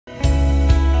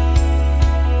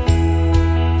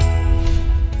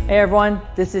Hey everyone,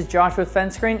 this is Josh with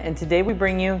FenceScreen, and today we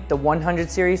bring you the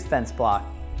 100 series fence block.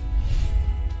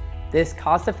 This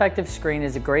cost-effective screen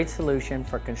is a great solution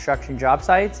for construction job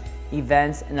sites,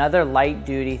 events, and other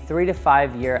light-duty 3 to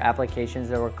 5 year applications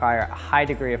that require a high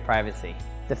degree of privacy.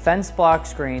 The fence block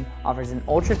screen offers an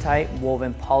ultra-tight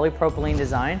woven polypropylene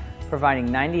design, providing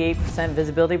 98%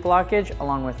 visibility blockage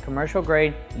along with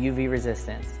commercial-grade UV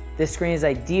resistance. This screen is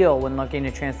ideal when looking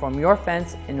to transform your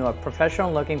fence into a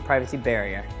professional-looking privacy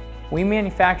barrier. We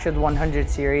manufacture the 100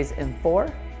 series in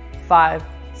 4, 5,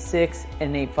 6,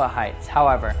 and 8 foot heights.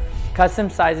 However, custom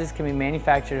sizes can be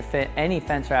manufactured to fit any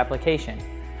fence or application.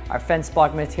 Our fence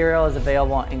block material is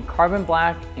available in carbon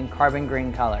black and carbon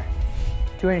green color.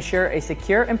 To ensure a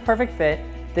secure and perfect fit,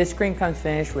 this screen comes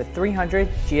finished with 300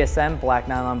 GSM black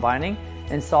nylon binding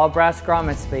and solid brass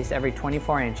grommets spaced every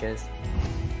 24 inches.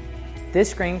 This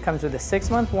screen comes with a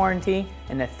 6-month warranty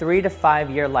and a 3 to 5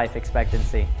 year life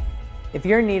expectancy. If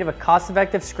you're in need of a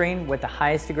cost-effective screen with the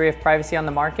highest degree of privacy on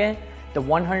the market, the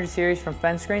 100 series from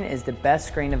FenceScreen is the best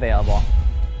screen available.